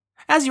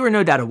As you are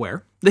no doubt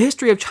aware, the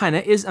History of China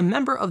is a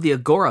member of the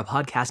Agora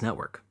Podcast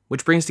Network,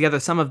 which brings together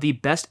some of the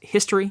best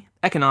history,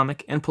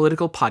 economic, and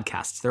political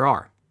podcasts there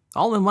are,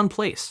 all in one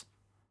place.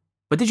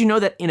 But did you know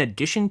that in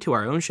addition to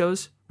our own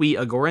shows, we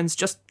Agorans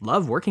just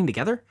love working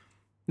together?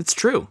 It's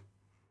true.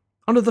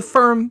 Under the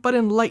firm but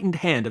enlightened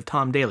hand of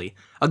Tom Daly,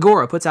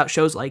 Agora puts out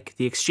shows like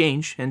The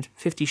Exchange and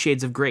 50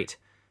 Shades of Great,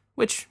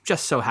 which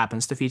just so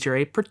happens to feature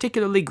a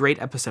particularly great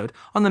episode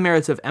on the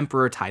merits of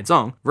Emperor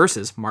Taizong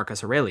versus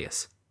Marcus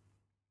Aurelius.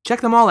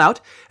 Check them all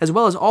out, as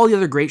well as all the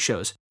other great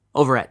shows,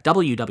 over at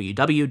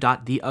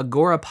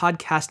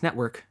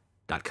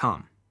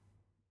www.theagorapodcastnetwork.com.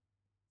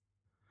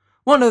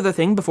 One other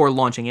thing before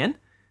launching in,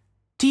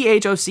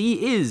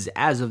 THOC is,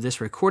 as of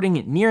this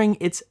recording, nearing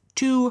its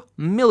 2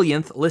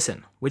 millionth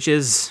listen, which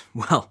is,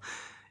 well,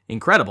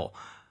 incredible.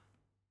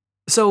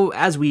 So,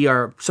 as we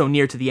are so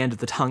near to the end of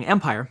the Tang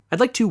Empire, I'd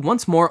like to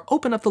once more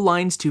open up the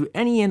lines to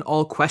any and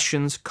all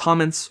questions,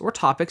 comments, or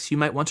topics you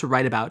might want to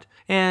write about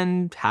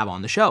and have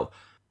on the show,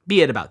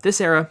 be it about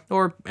this era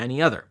or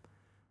any other.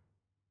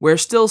 We're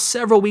still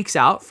several weeks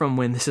out from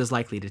when this is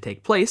likely to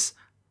take place,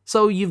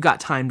 so you've got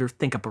time to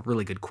think up a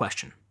really good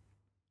question.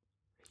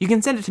 You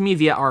can send it to me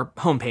via our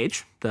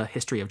homepage,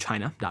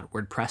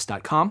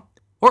 thehistoryofchina.wordpress.com,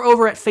 or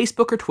over at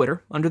Facebook or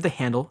Twitter under the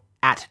handle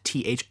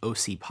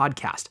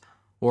 @THOCpodcast,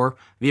 or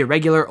via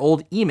regular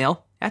old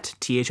email at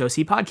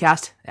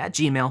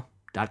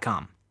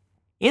thocpodcast@gmail.com.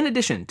 In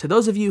addition, to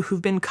those of you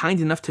who've been kind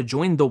enough to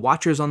join the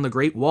Watchers on the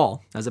Great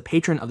Wall as a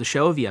patron of the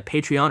show via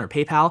Patreon or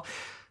PayPal,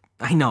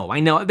 I know,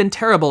 I've been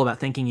terrible about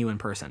thanking you in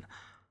person.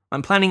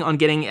 I'm planning on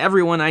getting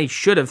everyone I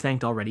should have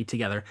thanked already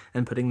together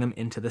and putting them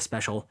into the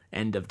special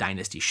End of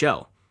Dynasty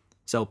show.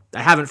 So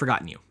I haven't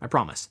forgotten you, I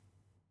promise.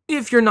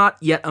 If you're not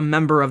yet a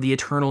member of the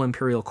Eternal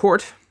Imperial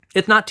Court,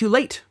 it's not too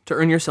late to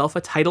earn yourself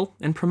a title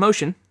and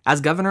promotion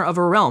as governor of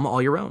a realm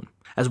all your own,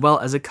 as well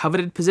as a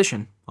coveted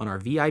position on our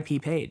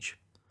VIP page.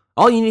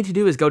 All you need to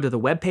do is go to the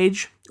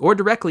webpage or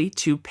directly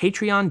to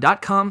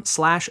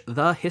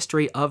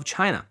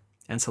patreon.com/thehistoryofchina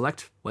and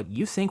select what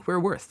you think we're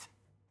worth.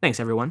 Thanks,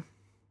 everyone.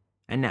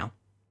 And now,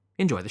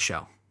 enjoy the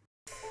show.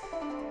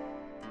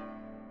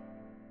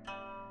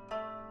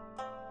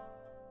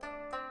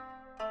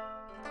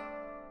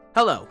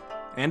 Hello,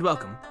 and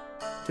welcome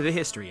to the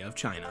History of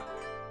China.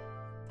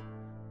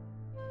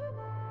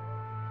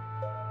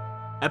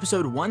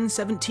 Episode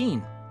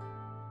 117,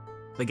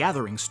 The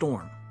Gathering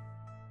Storm.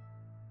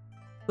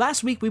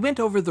 Last week we went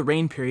over the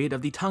reign period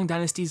of the Tang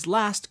Dynasty's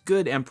last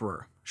good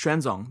emperor,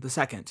 Xuanzong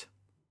II,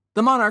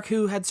 the monarch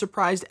who had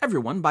surprised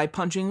everyone by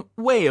punching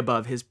way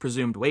above his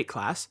presumed weight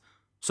class,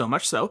 so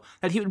much so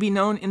that he would be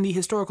known in the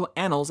historical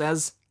annals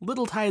as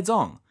Little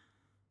Taizong,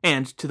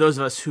 and to those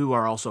of us who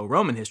are also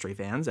Roman history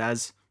fans,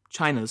 as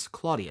China's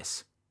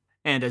Claudius.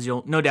 And as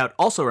you'll no doubt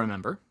also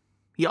remember,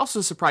 he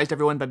also surprised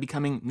everyone by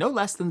becoming no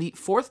less than the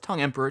 4th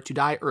Tang Emperor to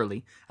die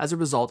early as a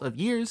result of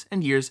years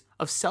and years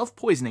of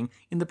self-poisoning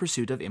in the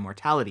pursuit of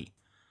immortality.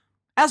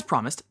 As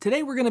promised,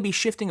 today we're going to be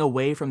shifting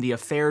away from the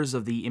affairs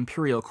of the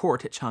imperial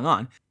court at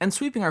Chang'an and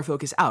sweeping our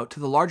focus out to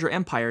the larger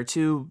empire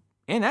to,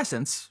 in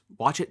essence,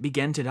 watch it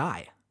begin to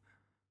die.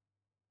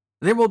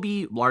 There will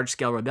be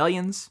large-scale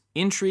rebellions,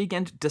 intrigue,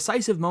 and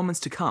decisive moments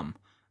to come,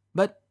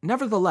 but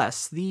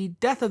nevertheless, the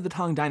death of the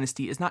Tang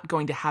Dynasty is not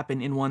going to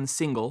happen in one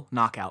single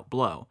knockout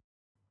blow.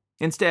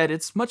 Instead,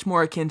 it's much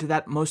more akin to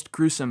that most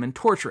gruesome and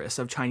torturous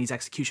of Chinese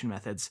execution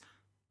methods,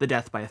 the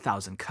death by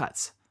 1,000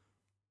 cuts.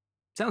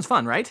 Sounds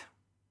fun, right?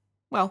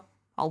 Well,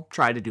 I'll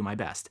try to do my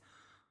best.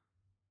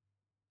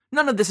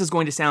 None of this is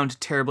going to sound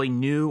terribly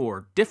new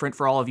or different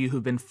for all of you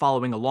who've been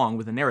following along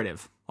with the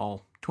narrative,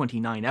 all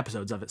 29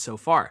 episodes of it so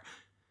far.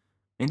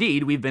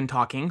 Indeed, we've been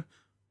talking,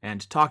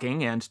 and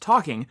talking, and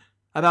talking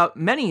about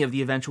many of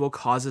the eventual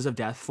causes of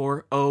death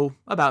for,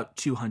 about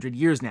 200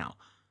 years now.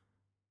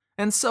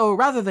 And so,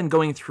 rather than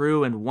going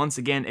through and once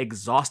again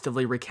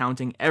exhaustively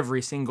recounting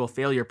every single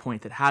failure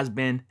point that has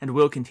been and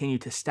will continue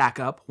to stack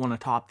up one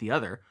atop the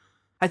other,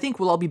 I think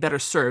we'll all be better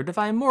served if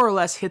I more or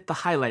less hit the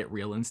highlight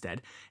reel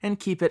instead and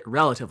keep it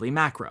relatively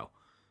macro.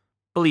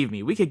 Believe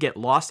me, we could get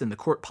lost in the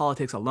court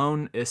politics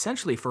alone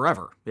essentially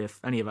forever, if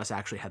any of us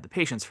actually had the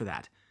patience for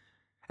that.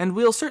 And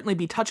we'll certainly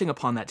be touching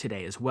upon that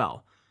today as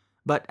well.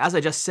 But as I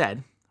just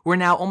said, we're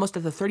now almost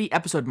at the 30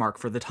 episode mark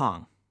for the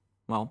Tang.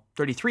 Well,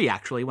 33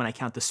 actually, when I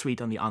count the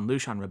suite on the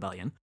Anlushan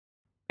Rebellion.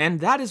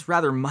 And that is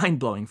rather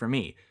mind-blowing for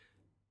me.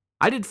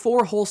 I did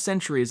 4 whole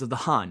centuries of the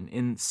Han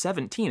in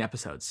 17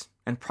 episodes,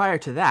 and prior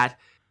to that,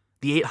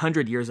 the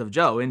 800 years of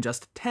Zhou in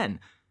just 10.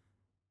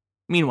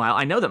 Meanwhile,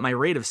 I know that my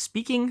rate of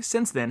speaking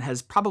since then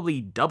has probably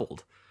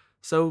doubled.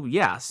 So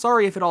yeah,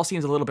 sorry if it all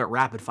seems a little bit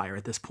rapid-fire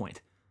at this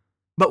point.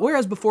 But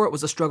whereas before it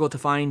was a struggle to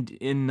find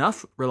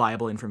enough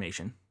reliable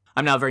information,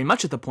 I'm now very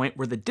much at the point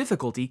where the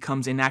difficulty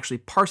comes in actually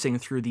parsing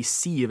through the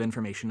sea of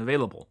information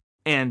available,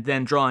 and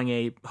then drawing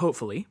a,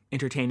 hopefully,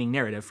 entertaining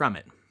narrative from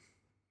it.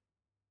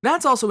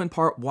 That's also in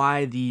part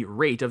why the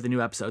rate of the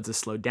new episodes has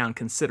slowed down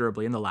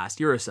considerably in the last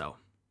year or so.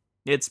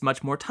 It's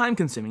much more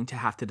time-consuming to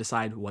have to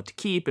decide what to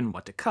keep and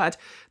what to cut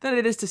than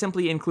it is to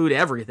simply include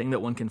everything that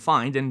one can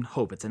find and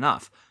hope it's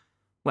enough.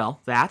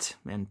 Well, that,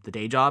 and the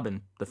day job,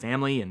 and the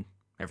family, and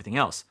everything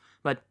else.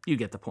 But you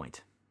get the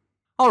point.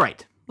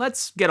 Alright,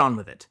 let's get on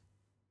with it.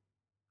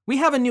 We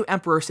have a new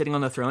emperor sitting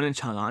on the throne in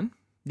Chang'an,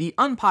 the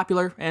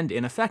unpopular and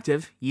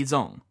ineffective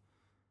Yizong.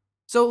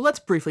 So let's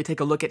briefly take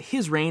a look at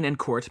his reign and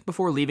court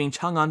before leaving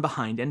Chang'an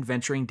behind and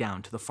venturing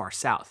down to the far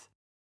south.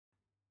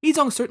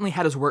 Yizong certainly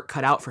had his work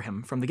cut out for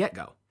him from the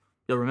get-go.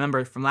 You'll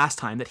remember from last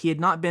time that he had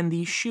not been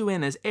the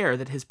shoe-in as heir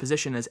that his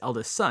position as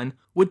eldest son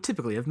would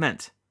typically have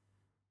meant.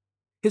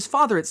 His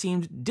father, it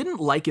seemed, didn't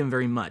like him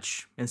very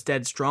much,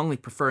 instead strongly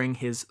preferring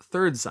his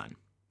third son,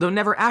 though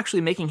never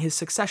actually making his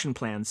succession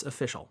plans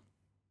official.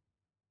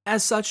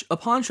 As such,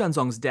 upon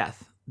Xuanzong's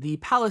death, the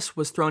palace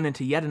was thrown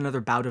into yet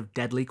another bout of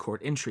deadly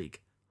court intrigue,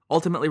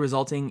 ultimately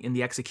resulting in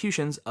the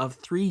executions of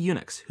 3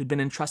 eunuchs who'd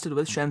been entrusted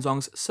with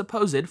Xuanzong's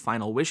supposed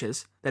final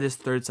wishes that his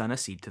third son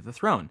accede to the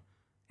throne,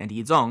 and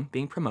Yizong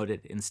being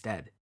promoted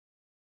instead.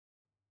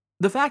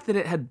 The fact that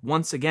it had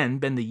once again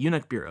been the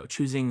eunuch bureau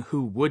choosing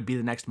who would be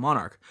the next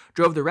monarch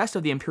drove the rest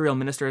of the imperial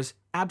ministers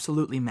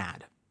absolutely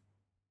mad.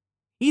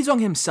 Yizong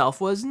himself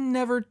was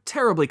never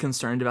terribly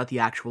concerned about the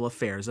actual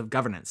affairs of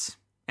governance,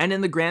 and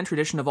in the grand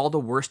tradition of all the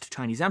worst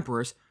Chinese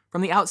emperors,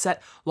 from the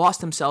outset lost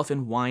himself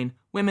in wine,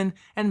 women,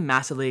 and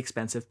massively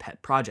expensive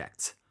pet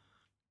projects.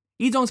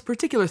 Yizong's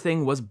particular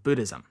thing was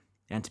Buddhism,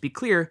 and to be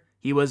clear,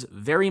 he was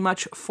very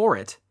much for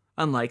it,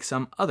 unlike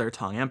some other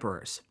Tang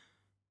emperors.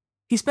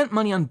 He spent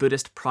money on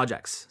Buddhist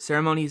projects,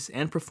 ceremonies,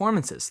 and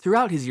performances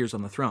throughout his years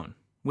on the throne,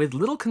 with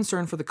little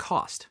concern for the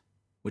cost,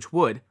 which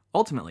would,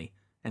 ultimately,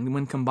 and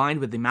when combined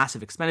with the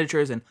massive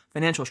expenditures and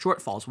financial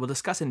shortfalls we'll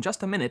discuss in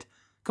just a minute,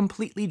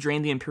 completely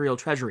drain the imperial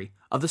treasury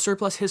of the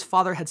surplus his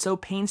father had so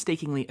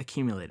painstakingly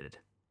accumulated.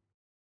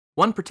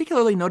 One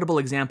particularly notable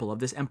example of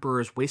this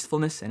emperor's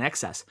wastefulness and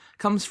excess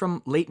comes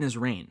from late in his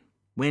reign,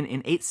 when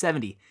in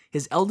 870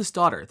 his eldest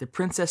daughter, the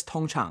Princess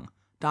Tongcheng,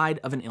 died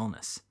of an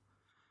illness.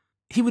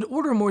 He would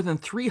order more than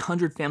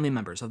 300 family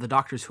members of the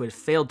doctors who had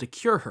failed to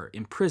cure her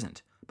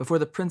imprisoned before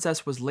the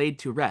princess was laid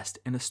to rest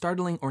in a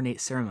startling ornate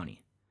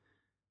ceremony.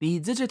 The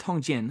Zhuye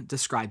Tongjin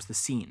describes the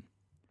scene.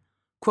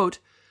 Quote,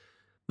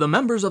 "The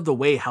members of the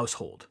Wei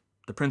household,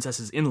 the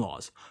princess's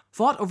in-laws,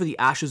 fought over the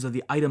ashes of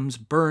the items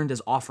burned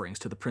as offerings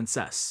to the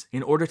princess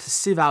in order to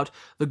sieve out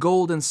the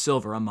gold and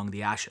silver among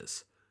the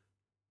ashes.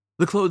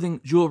 The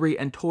clothing, jewelry,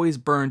 and toys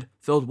burned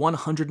filled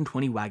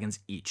 120 wagons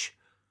each.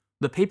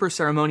 The paper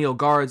ceremonial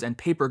guards and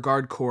paper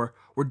guard corps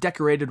were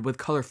decorated with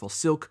colorful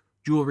silk,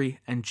 jewelry,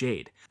 and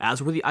jade,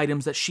 as were the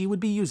items that she would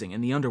be using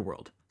in the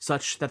underworld,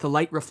 such that the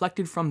light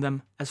reflected from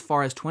them as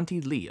far as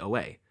 20 li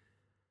away.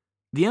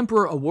 The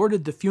emperor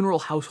awarded the funeral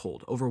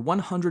household over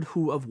 100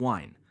 hu of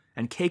wine,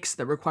 and cakes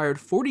that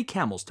required 40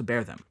 camels to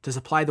bear them, to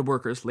supply the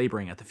workers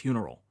laboring at the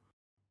funeral.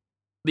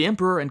 The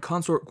emperor and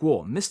consort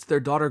Guo missed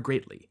their daughter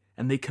greatly,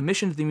 and they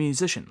commissioned the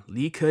musician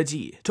Li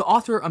Guochang to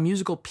author a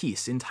musical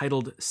piece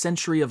entitled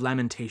Century of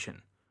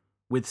Lamentation,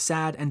 with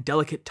sad and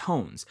delicate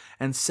tones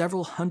and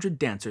several hundred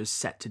dancers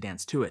set to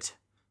dance to it.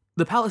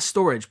 The palace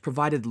storage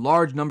provided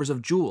large numbers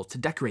of jewels to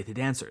decorate the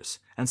dancers,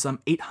 and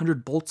some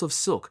 800 bolts of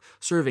silk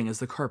serving as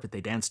the carpet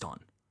they danced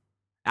on.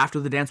 After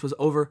the dance was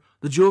over,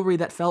 the jewelry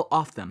that fell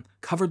off them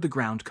covered the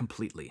ground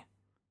completely."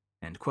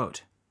 End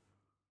quote.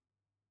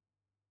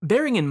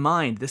 Bearing in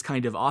mind this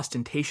kind of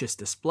ostentatious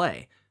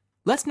display,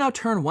 let's now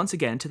turn once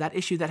again to that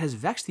issue that has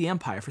vexed the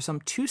empire for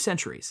some 2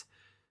 centuries,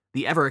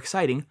 the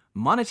ever-exciting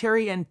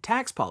monetary and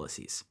tax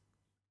policies.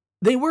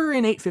 They were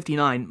in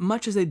 859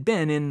 much as they'd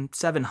been in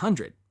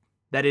 700,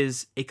 that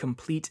is, a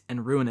complete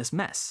and ruinous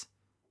mess.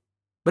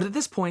 But at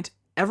this point,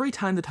 every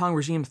time the Tang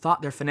regime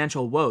thought their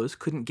financial woes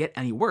couldn't get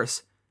any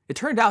worse, it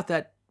turned out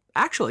that,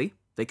 actually,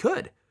 they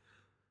could.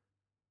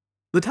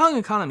 The Tang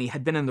economy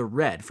had been in the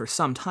red for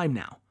some time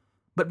now,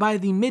 but by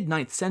the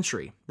mid-9th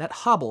century, that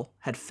hobble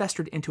had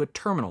festered into a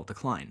terminal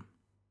decline.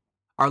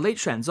 Our late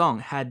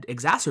Xuanzong had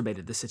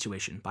exacerbated the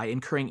situation by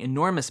incurring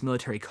enormous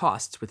military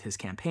costs with his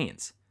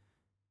campaigns.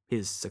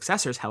 His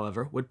successors,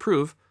 however, would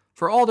prove,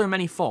 for all their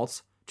many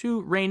faults,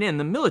 to rein in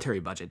the military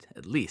budget,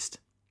 at least.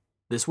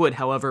 This would,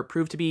 however,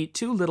 prove to be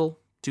too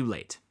little, too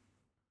late.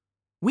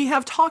 We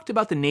have talked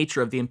about the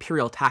nature of the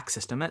imperial tax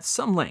system at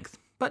some length,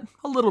 but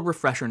a little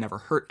refresher never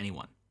hurt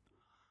anyone.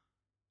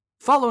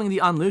 Following the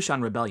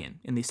Anlushan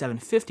rebellion in the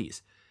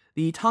 750s,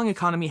 the Tang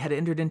economy had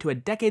entered into a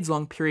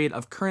decades-long period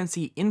of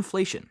currency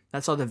inflation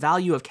that saw the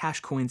value of cash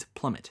coins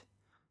plummet.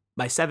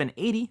 By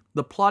 780,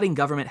 the plotting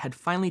government had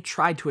finally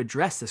tried to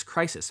address this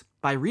crisis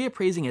by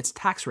reappraising its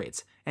tax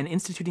rates and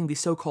instituting the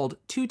so-called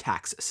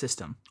two-tax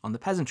system on the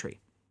peasantry.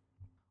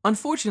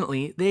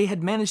 Unfortunately, they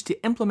had managed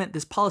to implement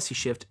this policy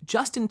shift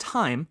just in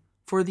time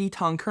for the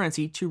Tang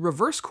currency to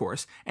reverse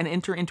course and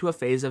enter into a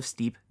phase of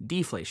steep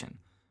deflation.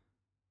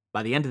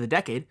 By the end of the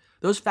decade,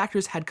 those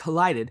factors had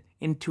collided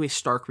into a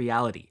stark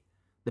reality.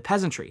 The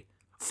peasantry,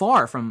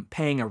 far from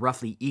paying a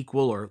roughly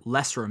equal or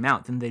lesser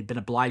amount than they'd been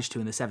obliged to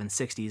in the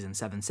 760s and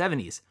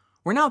 770s,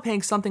 were now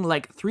paying something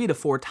like 3 to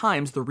 4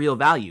 times the real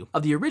value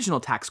of the original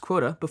tax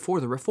quota before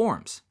the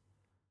reforms.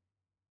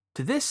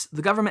 To this,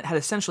 the government had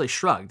essentially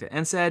shrugged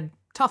and said,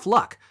 "Tough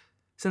luck.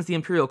 since the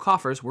imperial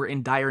coffers were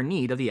in dire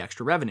need of the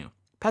extra revenue.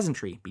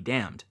 Peasantry be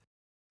damned.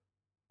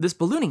 This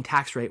ballooning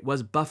tax rate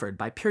was buffered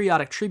by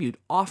periodic tribute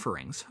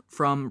offerings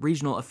from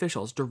regional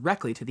officials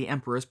directly to the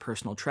emperor's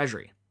personal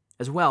treasury,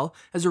 as well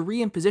as a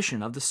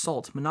reimposition of the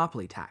salt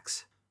monopoly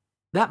tax.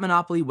 That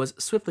monopoly was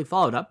swiftly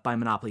followed up by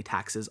monopoly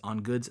taxes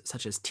on goods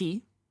such as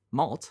tea,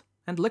 malt,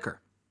 and liquor.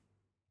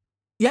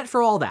 Yet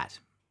for all that,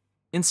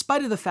 in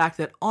spite of the fact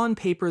that on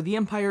paper the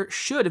empire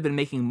should have been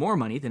making more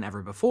money than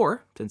ever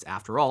before, since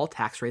after all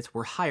tax rates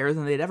were higher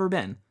than they'd ever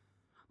been,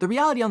 the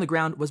reality on the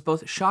ground was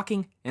both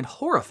shocking and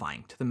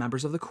horrifying to the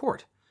members of the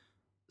court.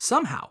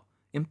 Somehow,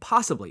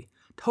 impossibly,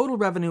 total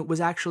revenue was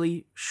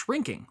actually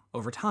shrinking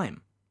over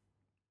time.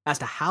 As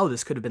to how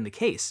this could have been the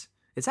case,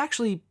 it's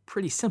actually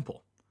pretty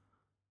simple.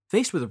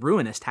 Faced with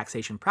ruinous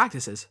taxation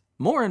practices,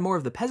 more and more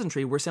of the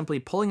peasantry were simply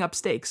pulling up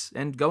stakes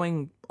and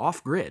going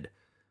off-grid.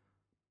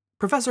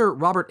 Professor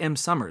Robert M.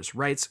 Summers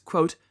writes,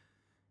 quote,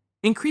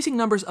 "Increasing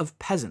numbers of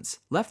peasants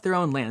left their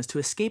own lands to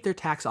escape their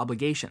tax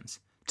obligations,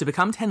 to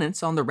become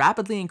tenants on the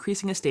rapidly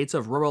increasing estates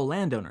of rural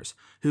landowners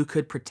who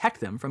could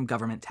protect them from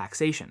government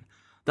taxation,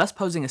 thus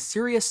posing a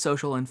serious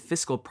social and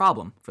fiscal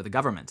problem for the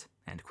government."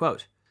 End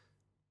quote.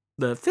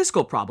 The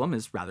fiscal problem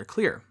is rather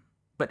clear,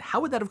 but how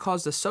would that have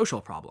caused a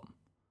social problem?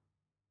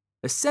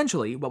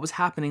 Essentially, what was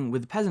happening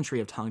with the peasantry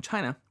of Tang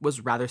China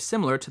was rather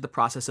similar to the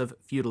process of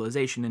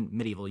feudalization in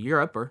medieval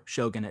Europe or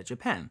shogunate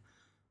Japan.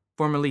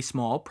 Formerly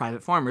small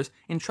private farmers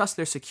entrust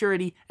their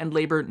security and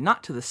labor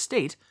not to the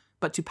state,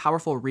 but to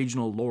powerful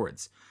regional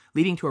lords,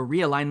 leading to a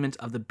realignment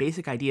of the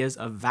basic ideas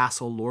of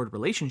vassal-lord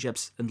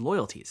relationships and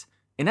loyalties.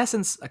 In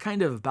essence, a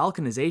kind of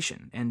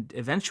balkanization and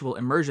eventual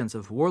emergence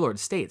of warlord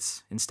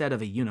states instead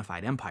of a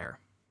unified empire.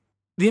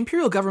 The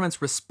imperial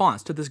government's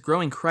response to this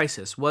growing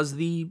crisis was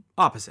the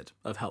opposite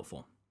of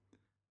helpful.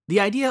 The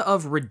idea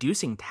of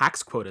reducing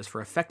tax quotas for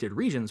affected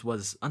regions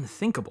was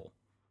unthinkable.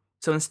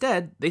 So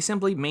instead, they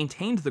simply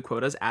maintained the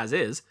quotas as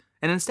is,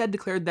 and instead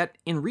declared that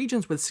in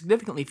regions with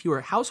significantly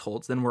fewer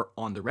households than were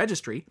on the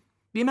registry,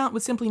 the amount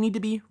would simply need to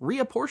be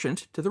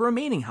reapportioned to the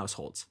remaining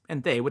households,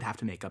 and they would have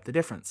to make up the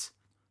difference.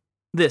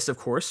 This, of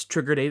course,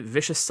 triggered a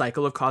vicious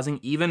cycle of causing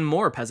even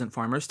more peasant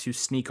farmers to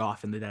sneak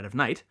off in the dead of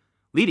night,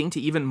 leading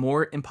to even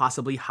more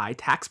impossibly high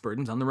tax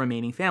burdens on the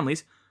remaining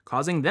families,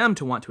 causing them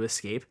to want to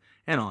escape,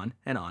 and on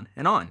and on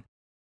and on.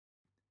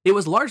 It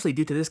was largely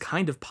due to this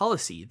kind of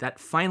policy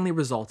that finally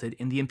resulted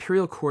in the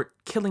imperial court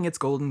killing its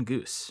golden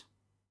goose,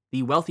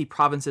 the wealthy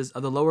provinces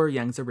of the lower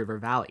Yangtze River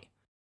Valley.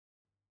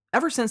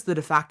 Ever since the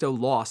de facto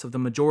loss of the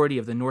majority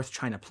of the North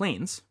China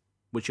Plains,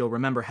 which you'll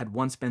remember had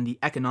once been the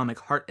economic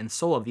heart and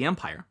soul of the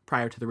empire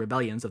prior to the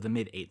rebellions of the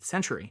mid-8th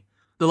century,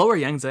 the lower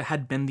Yangtze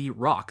had been the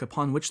rock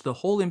upon which the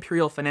whole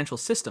imperial financial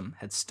system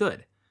had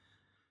stood.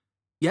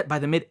 Yet by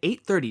the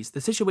mid-830s,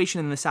 the situation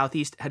in the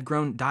southeast had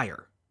grown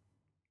dire.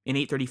 In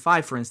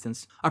 835, for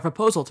instance, a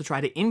proposal to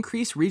try to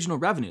increase regional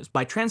revenues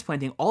by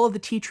transplanting all of the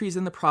tea trees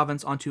in the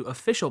province onto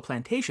official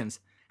plantations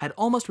had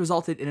almost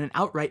resulted in an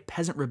outright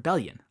peasant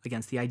rebellion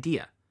against the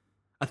idea,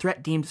 a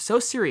threat deemed so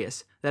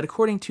serious that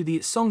according to the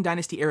Song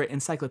Dynasty-era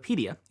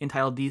encyclopedia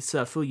entitled the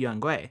Se Fu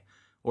Yuangui,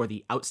 or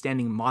the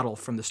Outstanding Model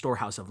from the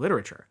Storehouse of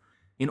Literature,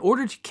 in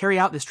order to carry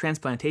out this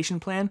transplantation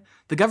plan,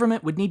 the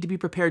government would need to be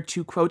prepared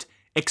to, quote,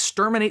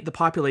 exterminate the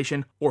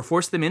population or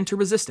force them into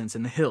resistance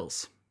in the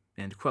hills,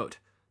 end quote.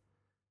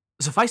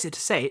 Suffice it to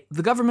say,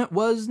 the government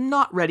was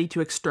not ready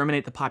to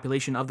exterminate the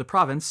population of the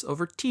province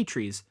over tea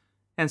trees,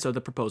 and so the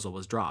proposal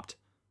was dropped.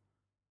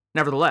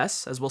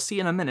 Nevertheless, as we'll see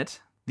in a minute,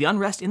 the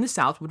unrest in the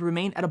south would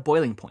remain at a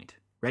boiling point,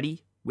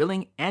 ready,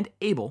 willing, and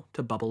able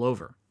to bubble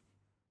over.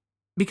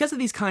 Because of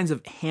these kinds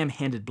of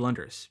ham-handed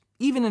blunders,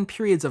 even in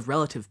periods of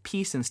relative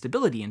peace and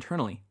stability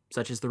internally,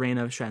 such as the reign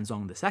of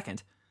Xuanzong II,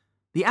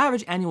 the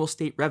average annual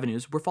state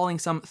revenues were falling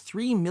some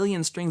 3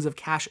 million strings of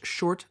cash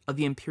short of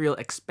the imperial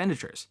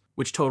expenditures,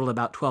 which totaled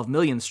about 12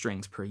 million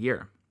strings per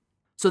year.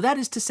 So that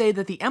is to say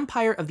that the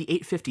empire of the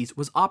 850s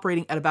was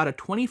operating at about a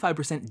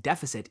 25%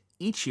 deficit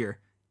each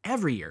year,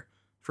 every year,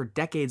 for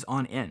decades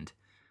on end.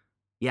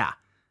 Yeah,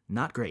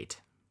 not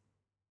great.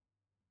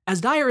 As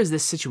dire as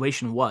this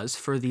situation was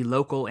for the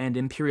local and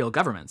imperial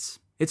governments,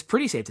 it's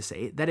pretty safe to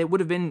say that it would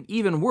have been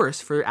even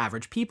worse for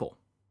average people,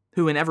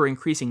 who in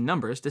ever-increasing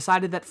numbers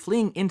decided that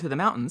fleeing into the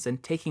mountains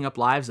and taking up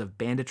lives of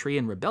banditry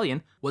and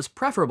rebellion was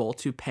preferable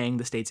to paying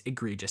the state's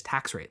egregious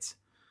tax rates.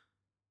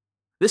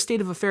 This state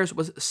of affairs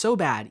was so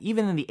bad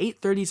even in the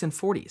 830s and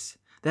 40s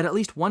that at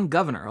least one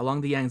governor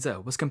along the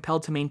Yangtze was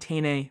compelled to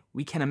maintain a,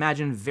 we can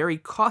imagine, very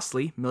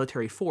costly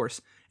military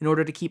force in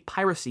order to keep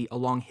piracy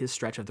along his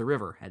stretch of the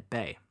river at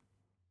bay.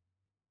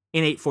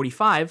 In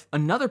 845,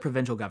 another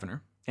provincial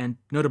governor, and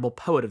notable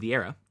poet of the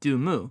era, Du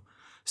Mu,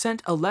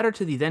 sent a letter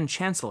to the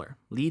then-chancellor,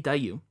 Li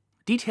Guochang,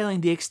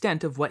 detailing the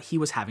extent of what he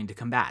was having to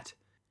combat.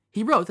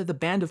 He wrote that the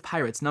band of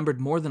pirates numbered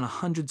more than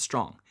 100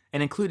 strong,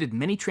 and included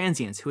many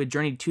transients who had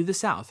journeyed to the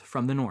south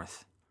from the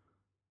north.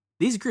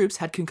 These groups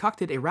had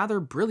concocted a rather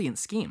brilliant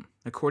scheme,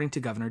 according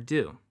to Governor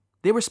Du.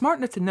 They were smart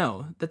enough to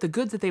know that the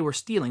goods that they were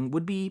stealing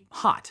would be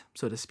hot,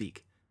 so to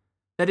speak.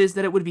 That is,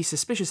 that it would be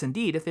suspicious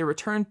indeed if they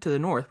returned to the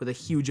north with a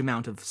huge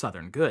amount of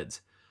southern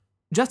goods.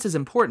 Just as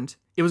important,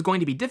 it was going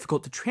to be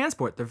difficult to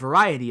transport the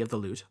variety of the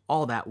loot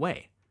all that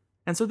way,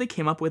 and so they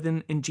came up with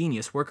an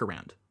ingenious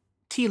workaround: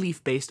 tea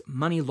leaf-based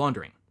money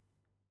laundering.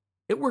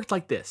 It worked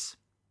like this.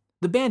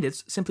 The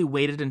bandits simply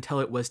waited until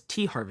it was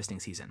tea harvesting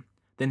season,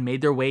 then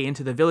made their way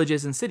into the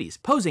villages and cities,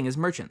 posing as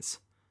merchants,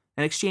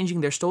 and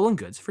exchanging their stolen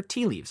goods for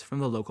tea leaves from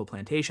the local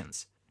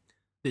plantations.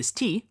 This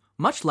tea,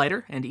 much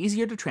lighter and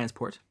easier to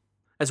transport,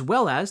 as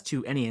well as,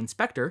 to any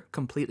inspector,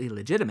 completely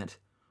legitimate,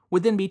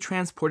 would then be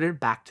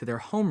transported back to their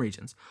home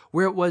regions,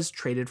 where it was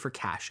traded for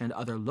cash and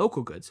other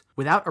local goods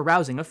without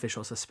arousing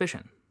official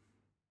suspicion.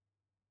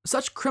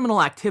 Such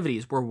criminal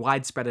activities were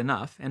widespread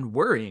enough and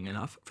worrying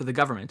enough for the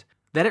government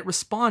that it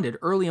responded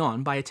early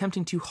on by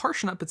attempting to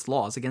harshen up its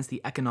laws against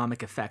the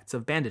economic effects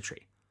of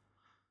banditry.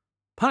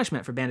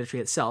 Punishment for banditry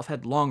itself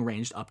had long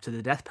ranged up to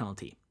the death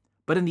penalty,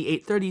 but in the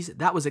 830s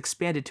that was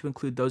expanded to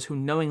include those who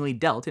knowingly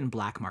dealt in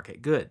black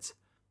market goods.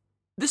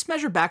 This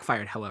measure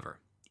backfired, however,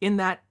 in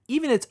that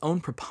even its own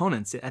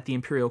proponents at the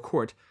imperial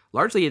court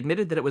largely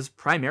admitted that it was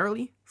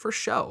primarily for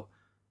show,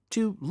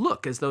 to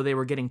look as though they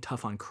were getting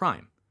tough on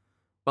crime,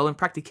 while in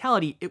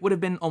practicality it would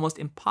have been almost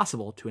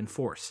impossible to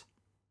enforce.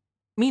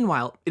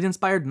 Meanwhile, it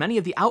inspired many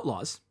of the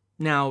outlaws,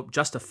 now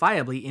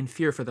justifiably in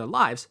fear for their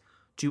lives,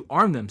 to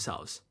arm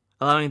themselves,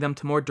 allowing them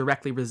to more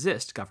directly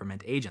resist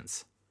government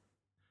agents.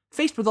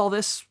 Faced with all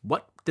this,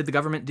 what did the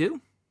government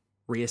do?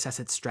 Reassess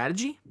its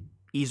strategy?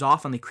 Ease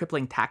off on the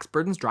crippling tax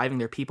burdens driving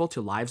their people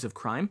to lives of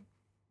crime?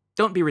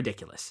 Don't be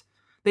ridiculous.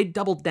 They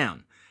doubled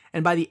down,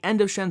 and by the end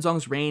of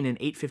Xuanzong's reign in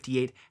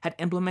 858 had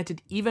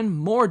implemented even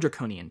more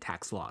draconian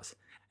tax laws,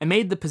 and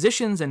made the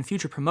positions and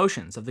future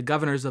promotions of the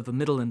governors of the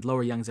Middle and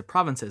Lower Yangtze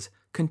provinces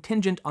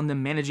contingent on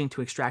them managing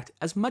to extract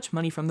as much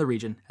money from the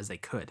region as they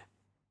could.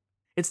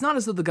 It's not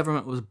as though the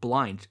government was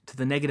blind to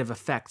the negative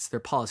effects their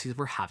policies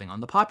were having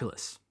on the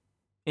populace.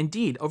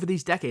 Indeed, over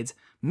these decades,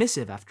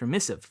 missive after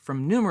missive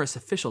from numerous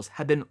officials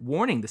had been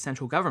warning the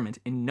central government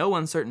in no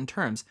uncertain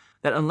terms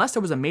that unless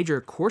there was a major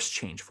course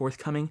change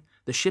forthcoming,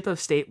 the ship of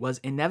state was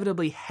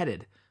inevitably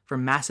headed for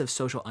massive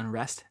social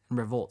unrest and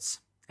revolts,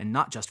 and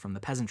not just from the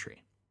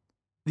peasantry.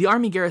 The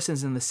army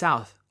garrisons in the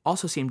south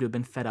also seem to have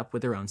been fed up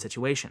with their own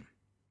situation.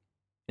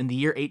 In the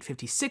year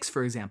 856,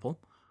 for example,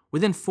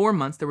 within 4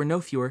 months there were no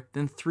fewer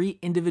than 3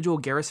 individual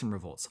garrison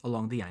revolts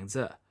along the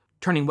Yangtze,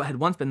 turning what had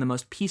once been the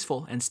most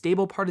peaceful and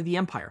stable part of the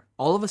empire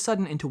all of a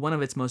sudden into one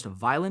of its most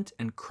violent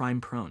and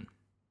crime-prone.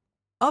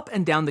 Up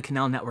and down the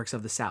canal networks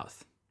of the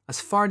south,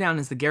 as far down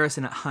as the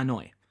garrison at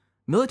Hanoi,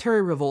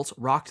 military revolts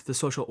rocked the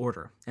social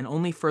order and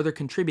only further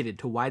contributed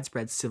to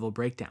widespread civil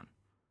breakdown.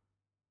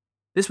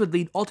 This would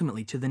lead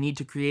ultimately to the need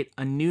to create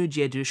a new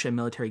Jiedusha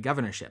military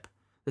governorship,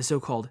 the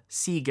so-called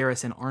Sea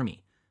Garrison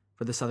Army,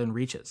 for the southern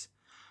reaches,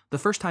 the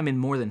first time in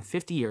more than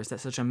 50 years that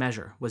such a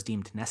measure was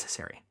deemed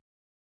necessary.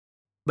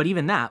 But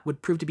even that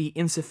would prove to be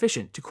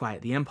insufficient to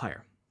quiet the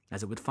empire,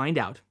 as it would find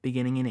out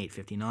beginning in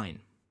 859.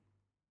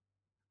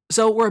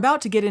 So we're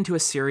about to get into a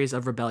series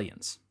of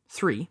rebellions,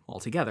 3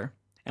 altogether,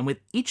 and with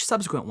each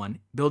subsequent one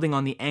building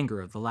on the anger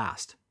of the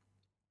last.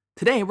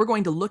 Today, we're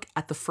going to look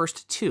at the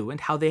first 2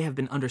 and how they have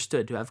been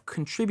understood to have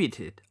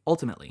contributed,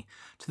 ultimately,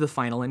 to the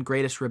final and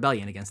greatest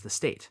rebellion against the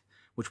state,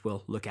 which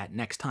we'll look at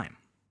next time.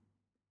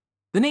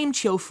 The name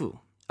Qiu Fu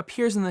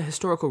appears in the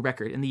historical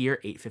record in the year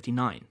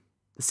 859,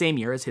 the same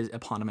year as his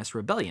eponymous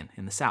rebellion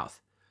in the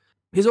south.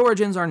 His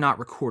origins are not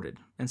recorded,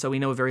 and so we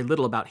know very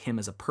little about him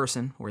as a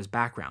person or his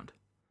background.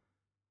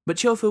 But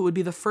Qiu Fu would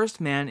be the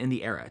first man in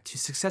the era to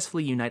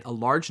successfully unite a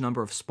large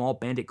number of small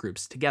bandit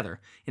groups together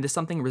into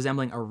something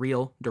resembling a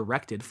real,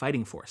 directed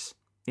fighting force,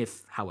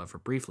 if, however,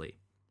 briefly.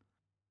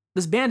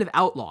 This band of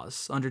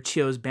outlaws, under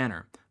Qiu's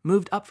banner,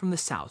 moved up from the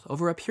south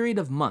over a period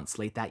of months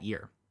late that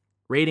year,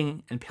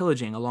 raiding and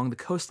pillaging along the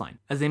coastline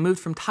as they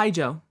moved from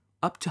Taizhou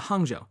up to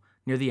Hangzhou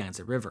near the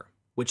Yangtze River,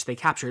 which they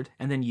captured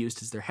and then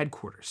used as their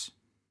headquarters.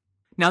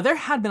 Now, there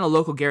had been a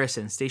local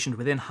garrison stationed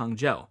within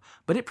Hangzhou,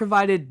 but it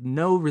provided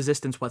no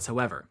resistance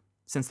whatsoever,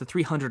 since the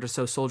 300 or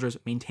so soldiers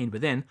maintained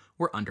within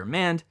were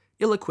undermanned,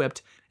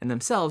 ill-equipped, and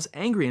themselves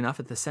angry enough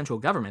at the central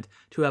government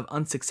to have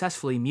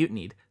unsuccessfully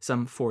mutinied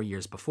some 4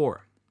 years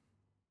before.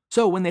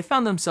 So when they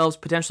found themselves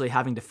potentially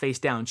having to face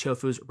down Qiu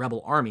Fu's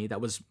rebel army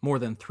that was more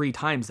than 3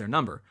 times their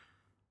number,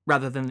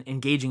 rather than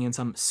engaging in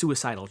some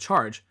suicidal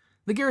charge,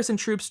 the garrison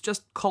troops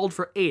just called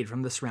for aid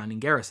from the surrounding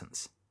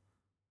garrisons.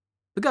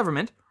 The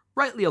government,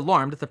 rightly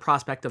alarmed at the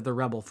prospect of the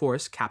rebel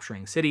force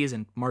capturing cities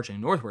and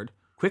marching northward,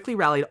 quickly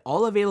rallied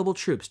all available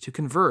troops to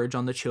converge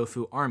on the Qiu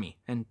Fu army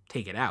and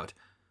take it out.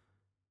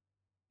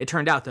 It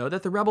turned out, though,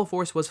 that the rebel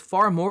force was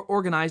far more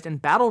organized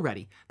and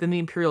battle-ready than the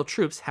imperial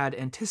troops had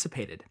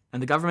anticipated,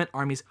 and the government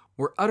armies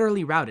were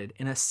utterly routed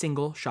in a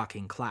single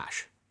shocking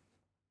clash.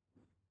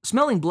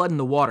 Smelling blood in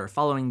the water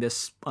following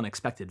this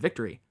unexpected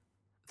victory,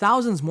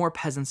 thousands more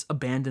peasants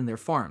abandoned their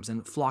farms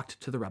and flocked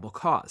to the rebel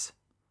cause.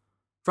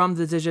 From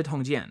the Zhuye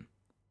Tongcheng,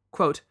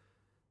 quote,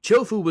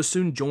 Qiu Fu was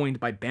soon joined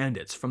by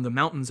bandits from the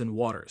mountains and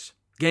waters,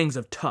 gangs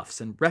of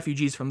toughs and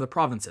refugees from the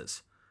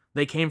provinces.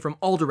 They came from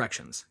all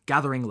directions,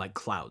 gathering like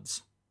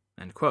clouds."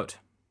 End quote.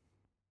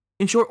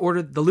 In short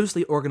order, the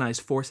loosely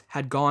organized force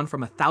had gone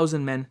from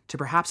 1,000 men to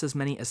perhaps as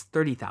many as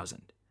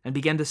 30,000, and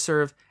began to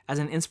serve as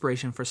an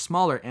inspiration for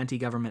smaller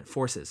anti-government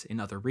forces in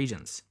other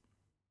regions.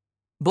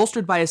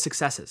 Bolstered by his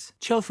successes,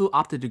 Qiu Fu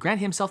opted to grant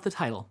himself the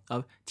title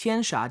of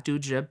Tiansha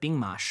Duzhi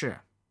Bingma Shi,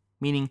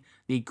 meaning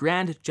the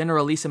Grand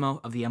Generalissimo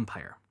of the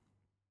Empire.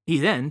 He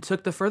then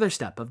took the further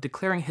step of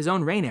declaring his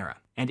own reign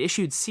era and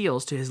issued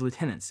seals to his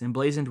lieutenants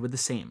emblazoned with the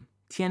same,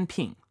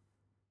 Tianping,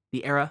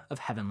 the era of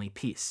heavenly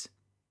peace,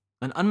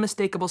 an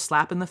unmistakable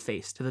slap in the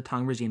face to the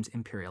Tang regime's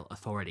imperial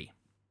authority.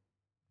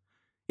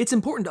 It's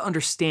important to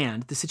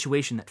understand the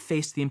situation that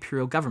faced the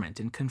imperial government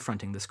in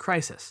confronting this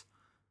crisis.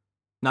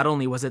 Not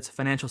only was its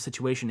financial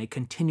situation a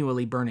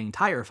continually burning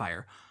tire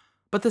fire,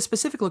 but the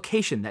specific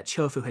location that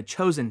Qiu Fu had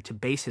chosen to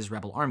base his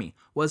rebel army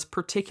was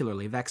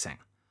particularly vexing.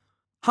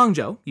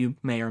 Hangzhou, you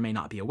may or may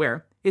not be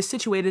aware, is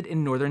situated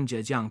in northern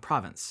Zhejiang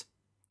province,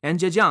 and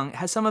Zhejiang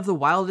has some of the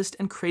wildest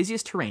and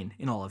craziest terrain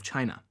in all of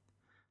China.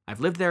 I've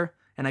lived there,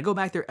 and I go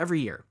back there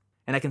every year,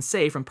 and I can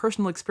say from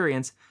personal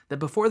experience that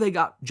before they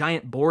got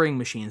giant boring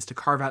machines to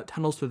carve out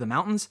tunnels through the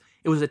mountains,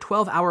 it was a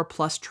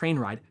 12-hour-plus train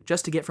ride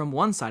just to get from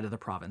one side of the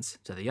province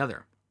to the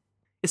other.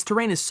 Its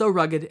terrain is so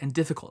rugged and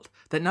difficult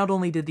that not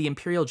only did the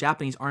Imperial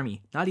Japanese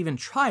Army not even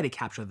try to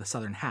capture the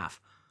southern half,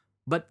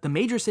 but the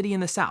major city in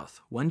the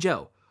south,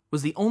 Wenzhou,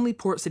 was the only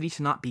port city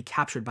to not be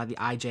captured by the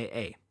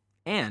IJA,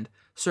 and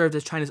served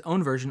as China's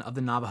own version of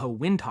the Navajo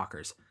Wind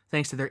Talkers,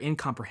 thanks to their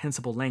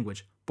incomprehensible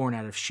language born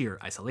out of sheer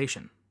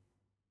isolation.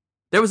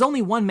 There was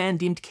only one man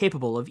deemed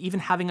capable of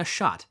even having a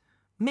shot,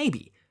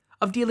 maybe,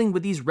 of dealing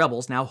with these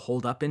rebels now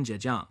holed up in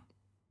Zhejiang,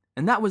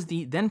 and that was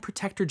the then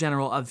Protector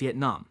General of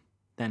Vietnam,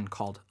 then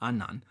called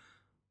Annan,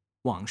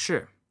 Wang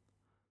Shi.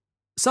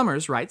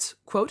 Summers writes,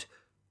 quote,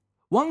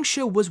 "Wang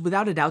Shi was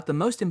without a doubt the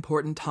most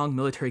important Tang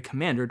military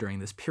commander during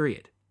this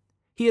period.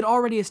 He had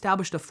already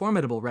established a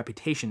formidable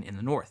reputation in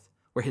the north,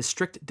 where his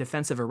strict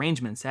defensive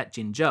arrangements at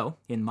Jinzhou,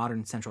 in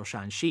modern central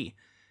Shanxi,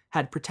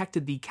 had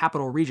protected the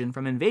capital region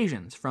from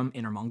invasions from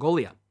Inner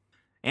Mongolia,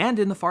 and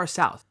in the far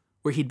south,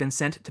 where he'd been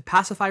sent to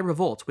pacify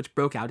revolts which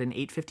broke out in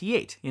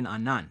 858 in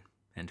Annan."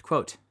 End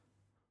quote.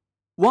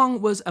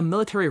 Wang was a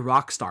military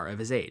rock star of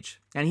his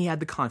age, and he had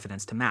the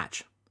confidence to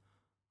match.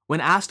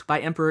 When asked by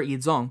Emperor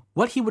Yizong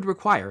what he would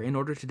require in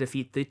order to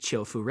defeat the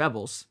Qiu Fu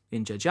rebels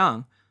in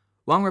Zhejiang,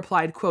 Wang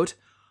replied, quote,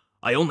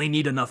 "I only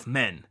need enough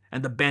men,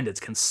 and the bandits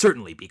can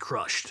certainly be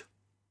crushed."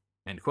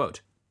 End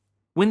quote.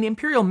 When the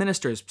imperial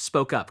ministers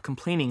spoke up,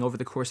 complaining over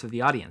the course of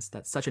the audience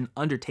that such an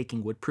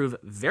undertaking would prove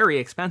very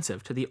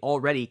expensive to the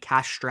already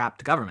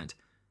cash-strapped government,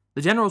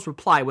 the general's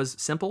reply was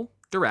simple,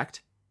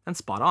 direct, and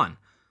spot on.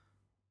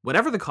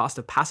 Whatever the cost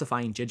of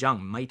pacifying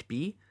Zhejiang might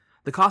be,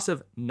 the cost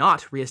of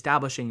not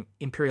re-establishing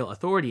imperial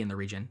authority in the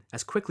region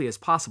as quickly as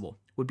possible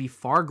would be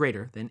far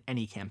greater than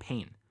any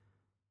campaign.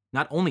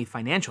 Not only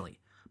financially,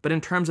 but in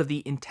terms of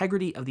the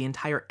integrity of the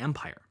entire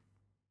empire.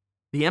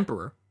 The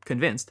emperor,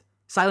 convinced,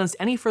 silenced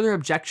any further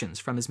objections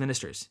from his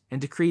ministers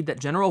and decreed that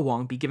General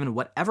Wang be given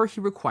whatever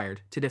he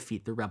required to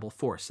defeat the rebel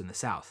force in the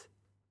south.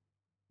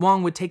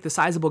 Wang would take the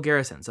sizable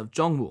garrisons of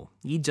Zhongwu,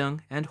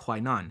 Yizheng, and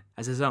Huainan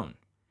as his own,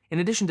 in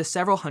addition to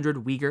several hundred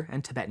Uyghur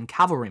and Tibetan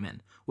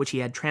cavalrymen, which he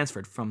had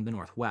transferred from the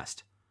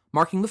northwest,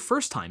 marking the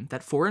first time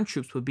that foreign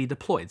troops would be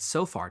deployed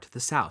so far to the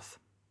south.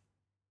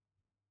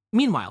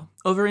 Meanwhile,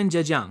 over in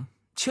Zhejiang,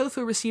 Qiu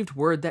Fu received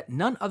word that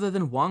none other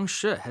than Wang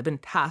Shi had been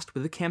tasked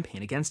with the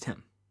campaign against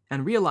him,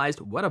 and realized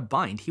what a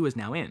bind he was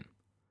now in.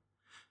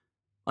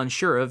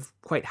 Unsure of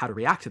quite how to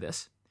react to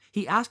this,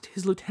 he asked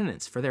his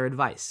lieutenants for their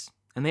advice,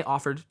 and they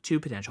offered two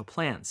potential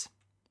plans.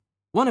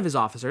 One of his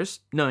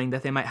officers, knowing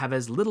that they might have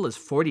as little as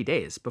 40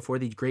 days before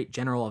the great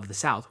general of the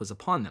south was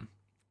upon them,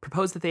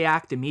 proposed that they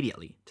act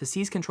immediately to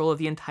seize control of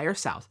the entire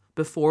south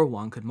before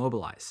Wang could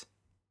mobilize.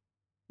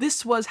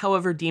 This was,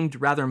 however, deemed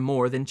rather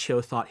more than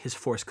Qiu thought his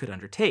force could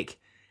undertake,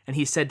 and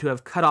he's said to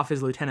have cut off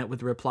his lieutenant with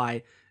the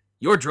reply,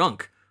 "You're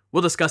drunk.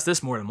 We'll discuss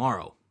this more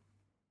tomorrow."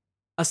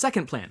 A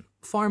second plan,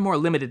 far more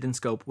limited in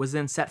scope, was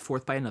then set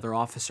forth by another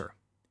officer,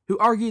 who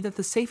argued that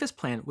the safest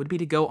plan would be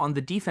to go on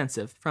the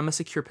defensive from a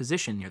secure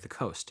position near the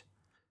coast.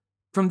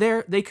 From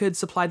there, they could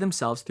supply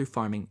themselves through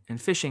farming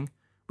and fishing,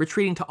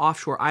 retreating to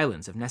offshore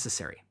islands if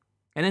necessary,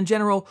 and in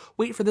general,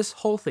 wait for this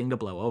whole thing to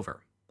blow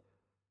over.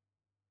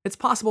 It's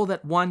possible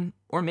that one,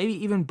 or maybe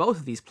even both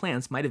of these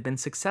plans might have been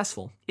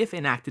successful if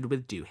enacted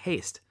with due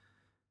haste.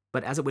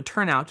 But as it would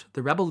turn out,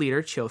 the rebel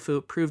leader Qiu Fu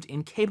proved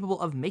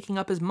incapable of making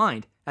up his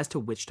mind as to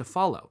which to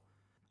follow.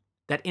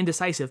 That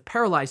indecisive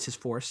paralyzed his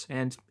force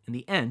and, in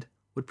the end,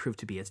 would prove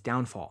to be its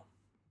downfall.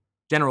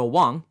 General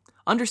Wang,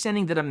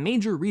 understanding that a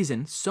major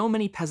reason so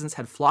many peasants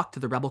had flocked to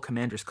the rebel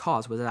commander's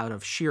cause was out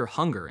of sheer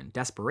hunger and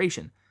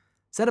desperation,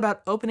 set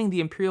about opening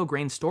the imperial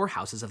grain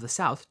storehouses of the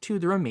south to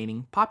the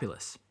remaining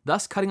populace,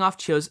 thus cutting off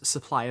Qiu's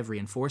supply of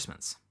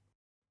reinforcements.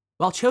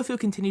 While Qiu Fu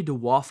continued to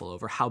waffle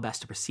over how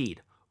best to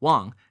proceed,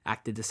 Wang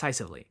acted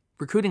decisively,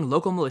 recruiting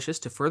local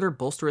militias to further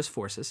bolster his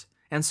forces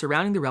and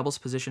surrounding the rebels'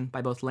 position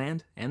by both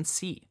land and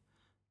sea.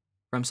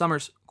 From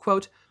Summers,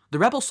 quote, The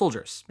rebel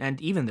soldiers, and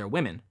even their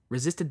women,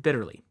 resisted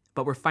bitterly,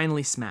 but were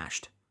finally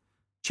smashed.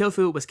 Qiu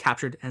Fu was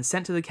captured and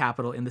sent to the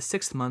capital in the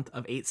 6th month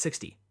of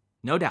 860,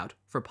 no doubt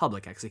for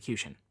public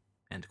execution."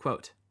 End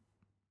quote.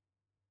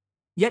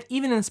 Yet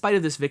even in spite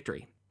of this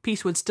victory,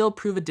 peace would still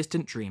prove a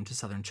distant dream to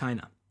southern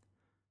China.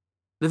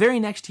 The very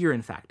next year,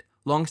 in fact,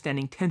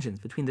 long-standing tensions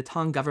between the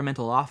Tang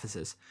governmental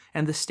offices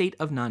and the state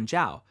of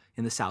Nanjiao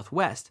in the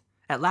southwest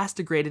at last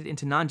degraded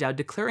into Nanjiao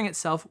declaring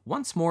itself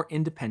once more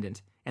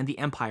independent and the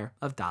empire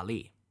of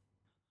Dali.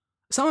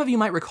 Some of you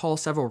might recall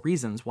several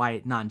reasons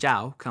why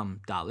Nanjiao, come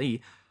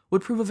Dali,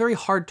 would prove a very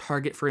hard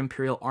target for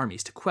imperial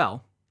armies to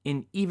quell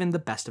in even the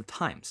best of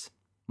times,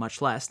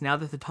 much less now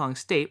that the Tang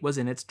state was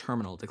in its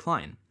terminal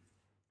decline.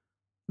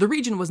 The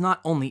region was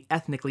not only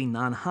ethnically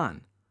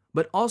non-Han,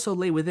 but also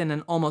lay within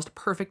an almost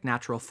perfect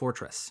natural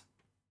fortress.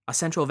 A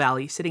central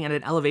valley sitting at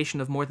an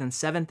elevation of more than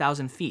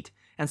 7,000 feet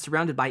and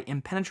surrounded by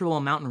impenetrable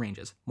mountain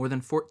ranges more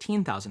than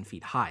 14,000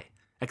 feet high,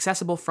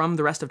 accessible from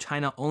the rest of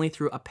China only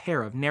through a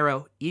pair of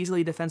narrow,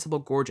 easily defensible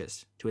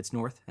gorges to its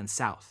north and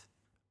south.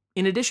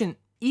 In addition,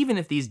 even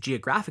if these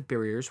geographic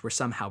barriers were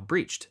somehow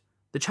breached,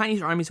 the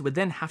Chinese armies would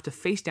then have to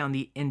face down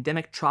the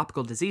endemic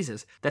tropical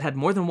diseases that had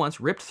more than once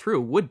ripped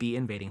through would-be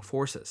invading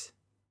forces.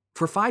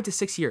 For 5 to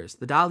 6 years,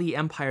 the Dali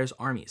Empire's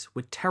armies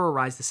would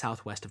terrorize the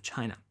southwest of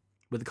China,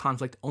 with the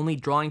conflict only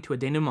drawing to a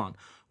denouement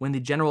when the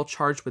general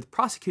charged with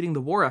prosecuting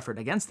the war effort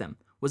against them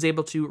was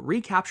able to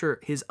recapture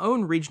his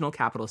own regional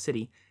capital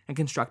city and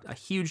construct a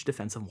huge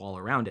defensive wall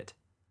around it.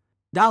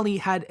 Dali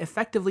had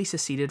effectively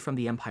seceded from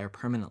the empire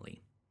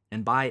permanently,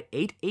 and by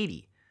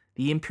 880,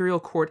 the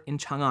imperial court in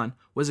Chang'an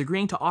was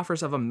agreeing to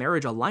offers of a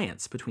marriage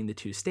alliance between the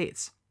two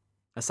states,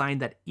 a sign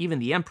that even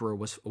the emperor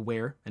was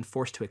aware and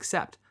forced to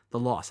accept the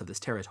loss of this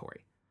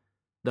territory,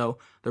 though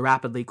the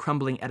rapidly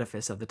crumbling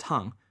edifice of the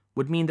Tang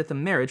would mean that the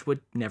marriage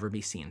would never be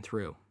seen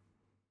through.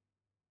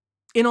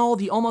 In all,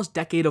 the almost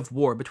decade of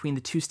war between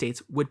the two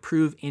states would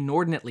prove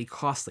inordinately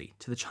costly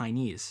to the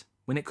Chinese,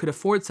 when it could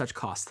afford such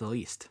costs the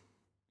least.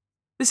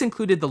 This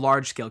included the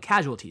large-scale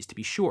casualties, to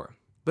be sure,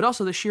 but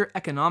also the sheer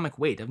economic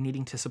weight of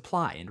needing to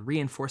supply and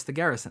reinforce the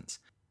garrisons,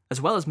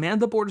 as well as man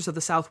the borders of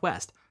the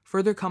southwest,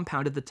 further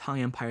compounded the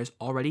Tang Empire's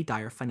already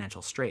dire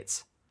financial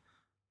straits.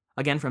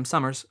 Again from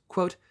Summers,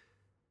 quote,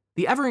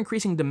 "The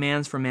ever-increasing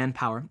demands for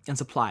manpower and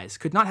supplies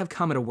could not have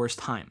come at a worse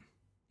time,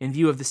 in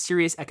view of the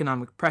serious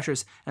economic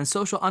pressures and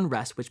social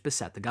unrest which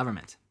beset the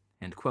government."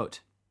 End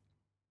quote.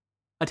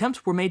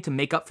 Attempts were made to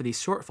make up for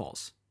these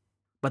shortfalls,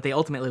 but they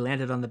ultimately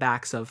landed on the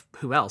backs of,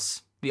 who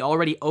else, the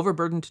already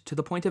overburdened to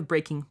the point of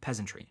breaking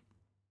peasantry.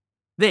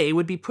 They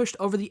would be pushed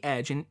over the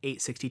edge in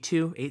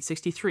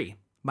 862-863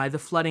 by the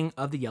flooding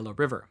of the Yellow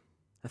River,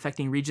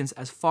 affecting regions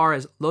as far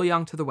as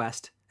Luoyang to the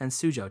west and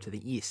Suzhou to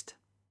the east.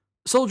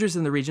 Soldiers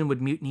in the region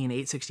would mutiny in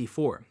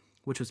 864,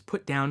 which was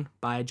put down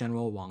by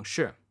General Wang,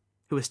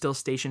 who was still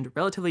stationed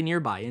relatively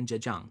nearby in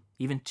Zhejiang,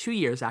 even 2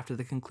 years after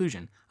the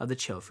conclusion of the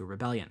Qiu Fu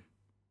rebellion.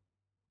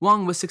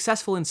 Wang was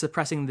successful in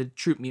suppressing the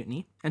troop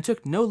mutiny and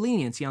took no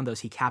leniency on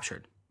those he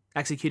captured,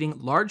 executing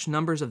large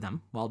numbers of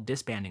them while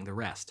disbanding the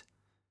rest.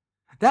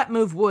 That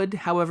move would,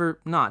 however,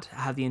 not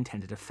have the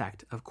intended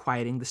effect of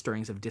quieting the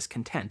stirrings of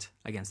discontent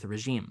against the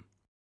regime.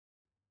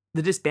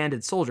 The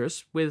disbanded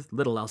soldiers, with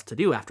little else to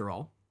do after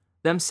all,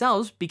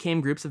 themselves became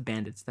groups of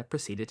bandits that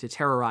proceeded to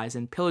terrorize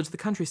and pillage the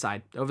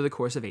countryside over the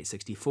course of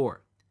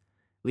 864,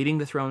 leading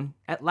the throne,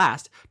 at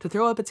last, to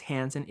throw up its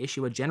hands and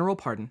issue a general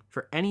pardon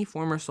for any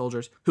former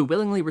soldiers who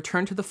willingly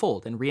returned to the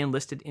fold and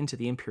re-enlisted into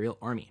the imperial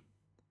army.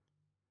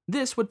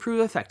 This would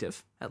prove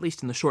effective, at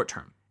least in the short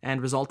term,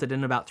 and resulted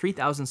in about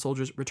 3,000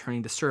 soldiers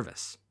returning to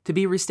service, to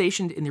be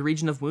restationed in the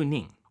region of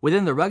Wuning,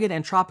 within the rugged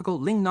and tropical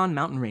Lingnan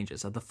mountain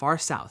ranges of the far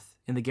south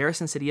in the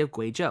garrison city of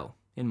Guizhou,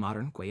 in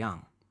modern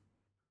Guiyang.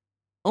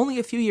 Only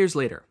a few years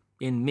later,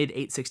 in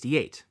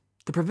mid-868,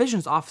 the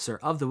provisions officer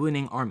of the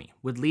Wuning army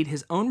would lead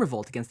his own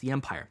revolt against the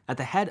empire at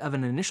the head of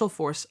an initial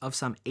force of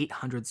some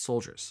 800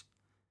 soldiers.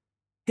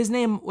 His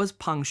name was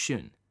Pang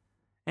Xun,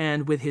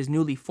 and with his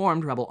newly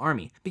formed rebel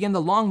army began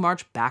the long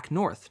march back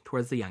north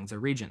towards the Yangtze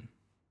region.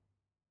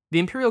 The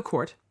imperial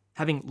court,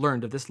 having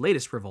learned of this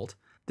latest revolt,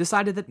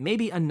 decided that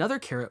maybe another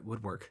carrot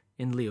would work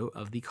in lieu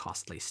of the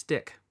costly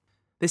stick.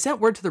 They sent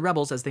word to the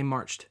rebels as they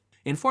marched,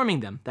 informing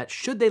them that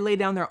should they lay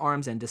down their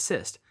arms and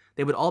desist,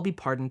 they would all be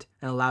pardoned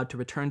and allowed to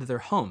return to their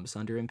homes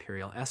under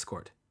imperial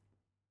escort.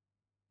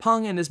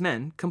 Pang and his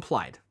men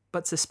complied,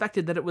 but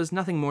suspected that it was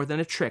nothing more than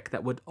a trick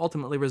that would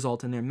ultimately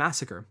result in their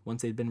massacre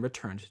once they'd been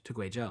returned to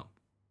Guizhou.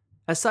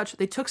 As such,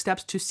 they took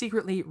steps to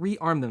secretly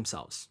rearm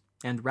themselves,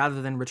 and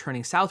rather than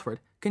returning southward,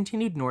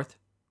 continued north,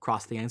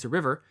 crossed the Yangtze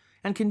River,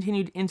 and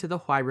continued into the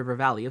Huai River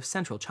Valley of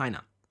central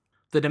China,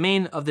 the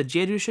domain of the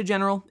Jiedushi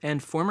general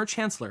and former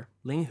chancellor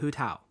Linghu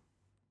Tao.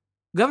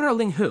 Governor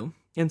Linghu,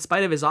 in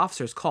spite of his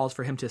officers' calls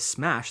for him to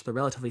smash the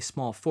relatively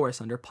small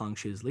force under Pang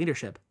Xu's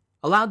leadership,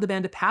 allowed the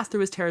band to pass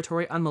through his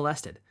territory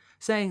unmolested,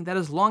 saying that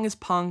as long as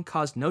Pang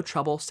caused no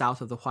trouble south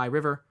of the Huai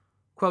River,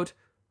 quote,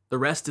 "the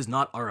rest is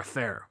not our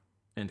affair,"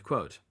 end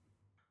quote.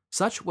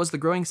 Such was the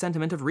growing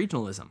sentiment of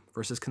regionalism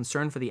versus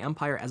concern for the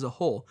empire as a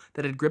whole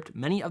that had gripped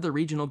many of the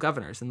regional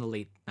governors in the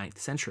late 9th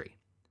century.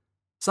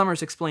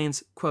 Summers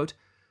explains, quote,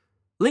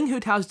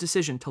 Linghu Tao's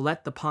decision to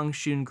let the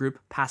Pangxun group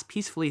pass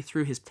peacefully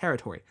through his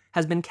territory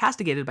has been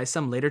castigated by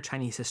some later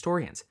Chinese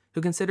historians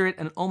who consider it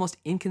an almost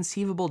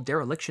inconceivable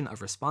dereliction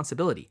of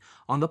responsibility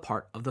on the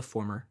part of the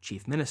former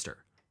chief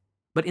minister.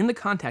 But in the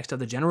context of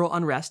the general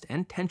unrest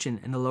and tension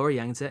in the lower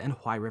Yangtze and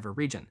Huai River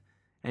region,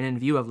 and in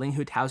view of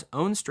Linghu Tao's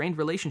own strained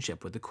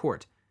relationship with the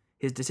court,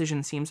 his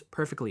decision seems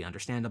perfectly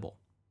understandable.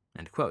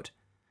 End quote.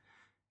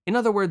 In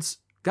other words,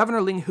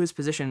 Governor Linghu's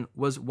position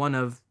was one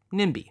of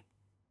NIMBY,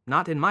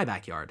 not in my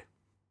backyard.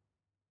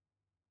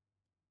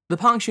 The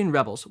Pangxun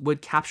rebels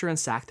would capture and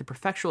sack the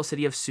prefectural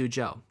city of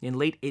Suzhou in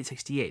late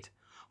 868,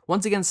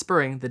 once again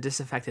spurring the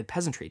disaffected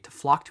peasantry to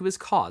flock to his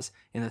cause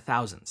in the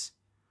thousands,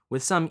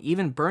 with some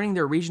even burning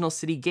their regional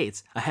city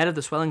gates ahead of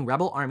the swelling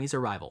rebel army's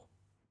arrival.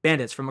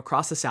 Bandits from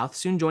across the south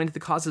soon joined the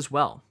cause as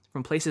well,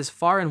 from places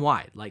far and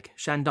wide like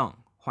Shandong,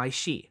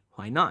 Huaixi,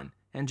 Huainan,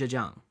 and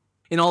Zhejiang,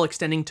 in all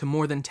extending to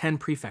more than 10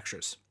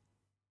 prefectures.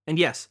 And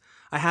yes,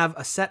 I have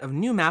a set of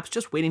new maps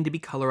just waiting to be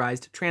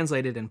colorized,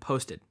 translated, and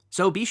posted,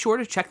 so be sure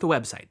to check the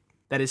website.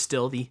 That is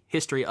still the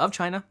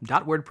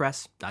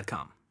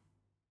historyofchina.wordpress.com.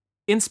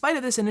 In spite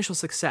of this initial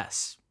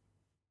success,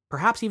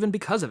 perhaps even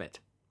because of it,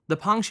 the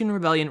Pangxun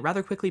rebellion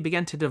rather quickly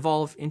began to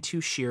devolve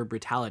into sheer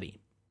brutality.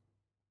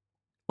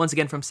 Once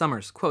again from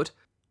Summers, quote,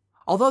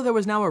 although there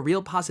was now a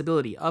real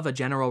possibility of a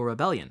general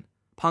rebellion,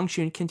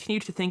 Pangxun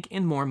continued to think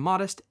in more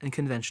modest and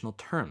conventional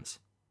terms,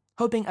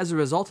 hoping as a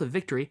result of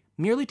victory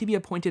merely to be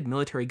appointed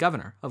military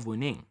governor of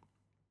Wuning.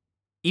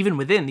 Even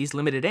within these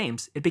limited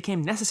aims, it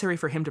became necessary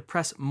for him to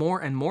press more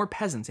and more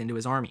peasants into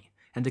his army,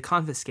 and to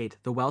confiscate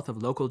the wealth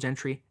of local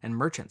gentry and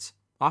merchants,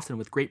 often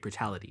with great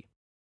brutality.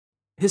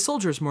 His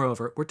soldiers,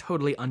 moreover, were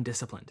totally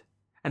undisciplined,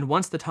 and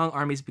once the Tang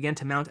armies began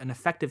to mount an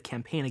effective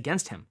campaign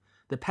against him,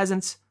 the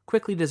peasants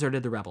quickly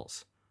deserted the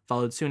rebels,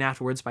 followed soon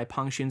afterwards by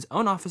Pangxun's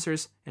own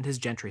officers and his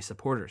gentry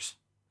supporters.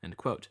 End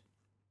quote.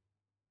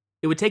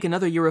 It would take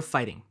another year of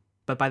fighting,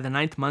 but by the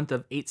 9th month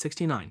of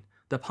 869,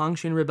 the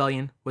Pangxun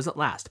rebellion was at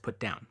last put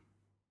down.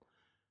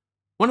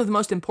 One of the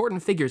most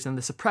important figures in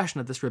the suppression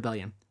of this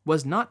rebellion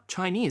was not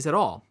Chinese at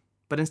all,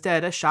 but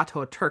instead a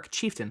Chateau Turk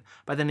chieftain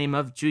by the name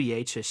of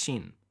Zhuye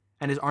Chixin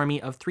and his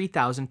army of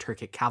 3,000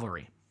 Turkic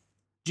cavalry.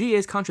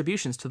 Zhuye's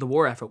contributions to the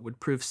war effort would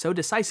prove so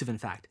decisive, in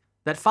fact,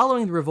 that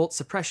following the revolt's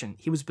suppression,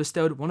 he was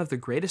bestowed one of the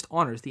greatest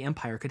honors the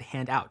empire could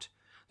hand out,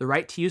 the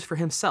right to use for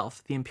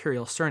himself the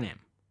imperial surname.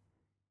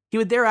 He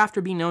would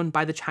thereafter be known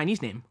by the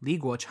Chinese name Li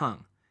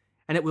Guochang,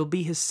 and it will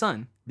be his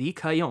son, Li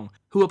Guochang,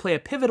 who will play a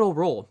pivotal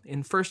role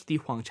in first the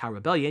Huangchao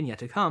rebellion yet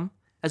to come,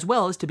 as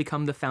well as to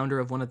become the founder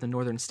of one of the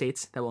northern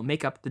states that will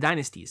make up the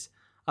dynasties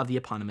of the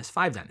eponymous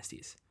 5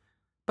 dynasties.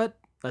 But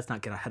let's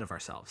not get ahead of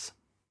ourselves.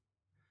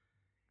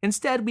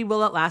 Instead, we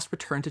will at last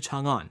return to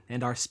Chang'an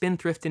and our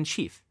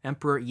spendthrift-in-chief,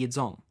 Emperor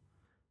Yizong.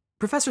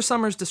 Professor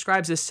Summers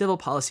describes his civil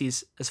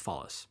policies as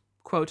follows,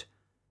 quote,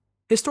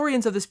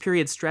 historians of this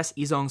period stress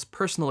Yizong's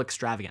personal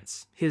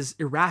extravagance, his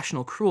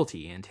irrational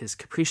cruelty, and his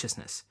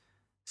capriciousness.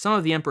 Some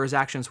of the emperor's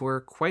actions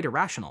were quite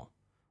irrational.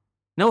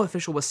 No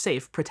official was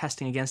safe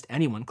protesting against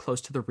anyone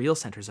close to the real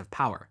centers of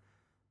power.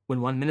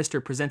 When one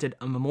minister presented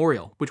a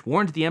memorial which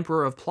warned the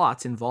emperor of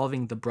plots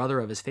involving the brother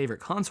of his favorite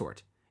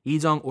consort,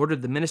 Yizong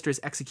ordered the minister's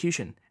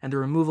execution and the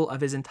removal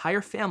of his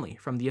entire family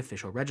from the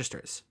official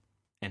registers.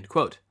 End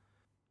quote.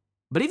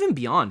 But even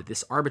beyond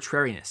this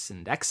arbitrariness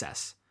and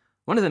excess,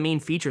 one of the main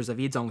features of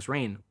Yizong's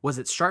reign was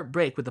its sharp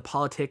break with the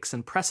politics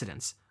and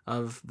precedents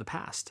of the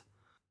past.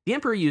 The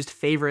emperor used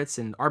favorites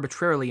and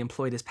arbitrarily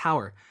employed his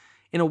power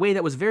in a way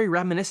that was very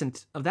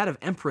reminiscent of that of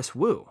Empress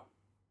Wu,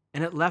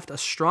 and it left a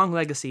strong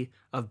legacy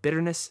of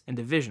bitterness and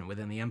division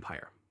within the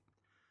empire.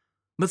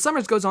 But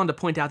Summers goes on to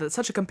point out that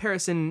such a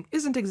comparison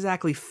isn't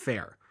exactly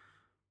fair.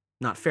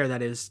 Not fair,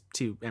 that is,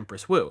 to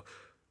Empress Wu.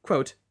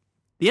 Quote,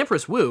 the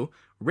Empress Wu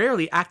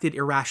rarely acted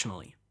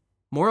irrationally.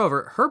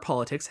 Moreover, her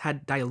politics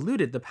had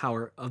diluted the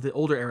power of the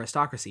older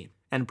aristocracy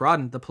and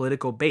broadened the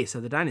political base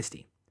of the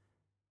dynasty.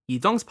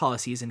 Yizong's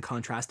policies, in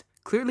contrast,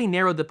 clearly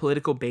narrowed the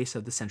political base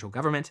of the central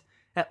government,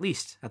 at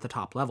least at the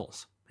top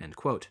levels. End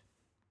quote.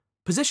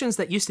 Positions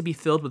that used to be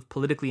filled with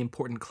politically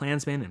important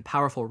clansmen and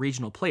powerful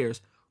regional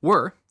players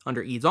were,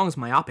 under Yizong's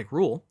myopic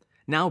rule,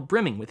 now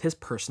brimming with his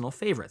personal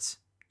favorites,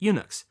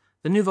 eunuchs,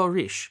 the nouveau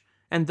riche,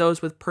 and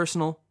those with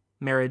personal,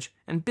 marriage,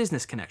 and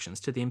business connections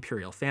to the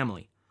imperial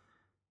family.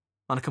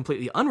 On a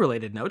completely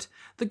unrelated note,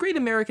 the great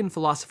American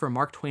philosopher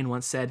Mark Twain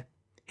once said,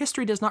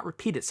 history does not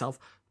repeat itself,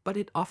 but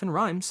it often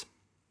rhymes.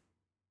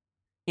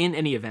 In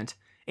any event,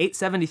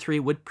 873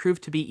 would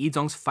prove to be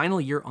Yizong's final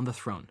year on the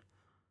throne.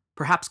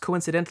 Perhaps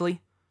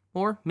coincidentally,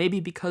 or maybe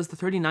because the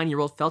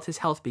 39-year-old felt his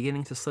health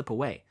beginning to slip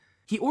away,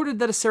 he ordered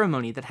that a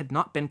ceremony that had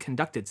not been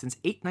conducted since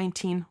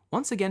 819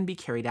 once again be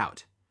carried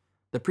out,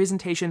 the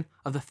presentation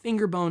of the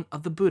finger bone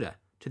of the Buddha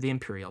to the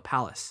imperial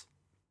palace.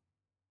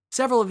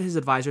 Several of his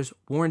advisors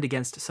warned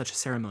against such a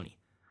ceremony,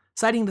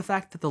 citing the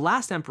fact that the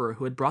last emperor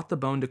who had brought the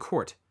bone to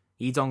court,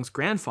 Yizong's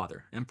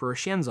grandfather, Emperor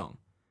Xianzong,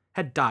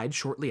 had died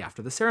shortly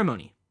after the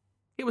ceremony.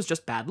 It was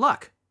just bad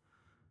luck.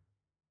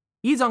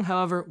 Yizong,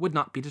 however, would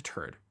not be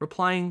deterred,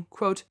 replying,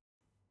 quote,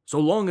 "So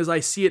long as I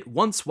see it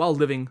once while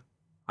living,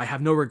 I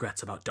have no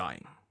regrets about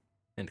dying."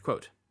 End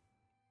quote.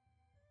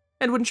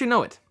 And wouldn't you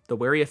know it, the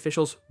wary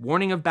officials'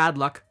 warning of bad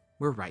luck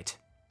were right.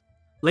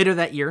 Later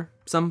that year,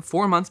 some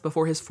 4 months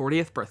before his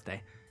 40th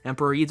birthday,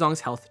 Emperor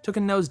Yizong's health took a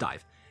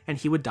nosedive, and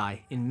he would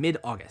die in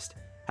mid-August,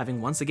 having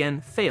once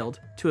again failed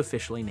to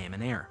officially name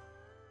an heir.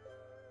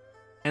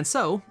 And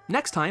so,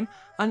 next time,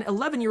 an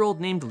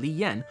 11-year-old named Li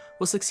Yan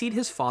will succeed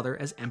his father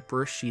as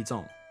Emperor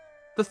Shizong,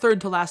 the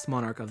third to last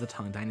monarch of the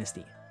Tang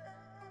dynasty.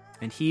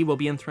 And he will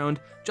be enthroned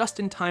just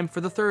in time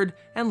for the third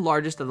and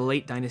largest of the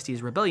late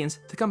dynasty's rebellions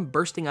to come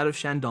bursting out of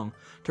Shandong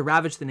to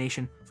ravage the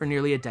nation for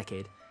nearly a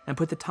decade and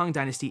put the Tang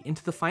dynasty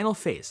into the final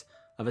phase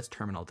of its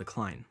terminal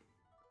decline.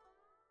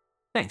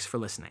 Thanks for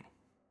listening.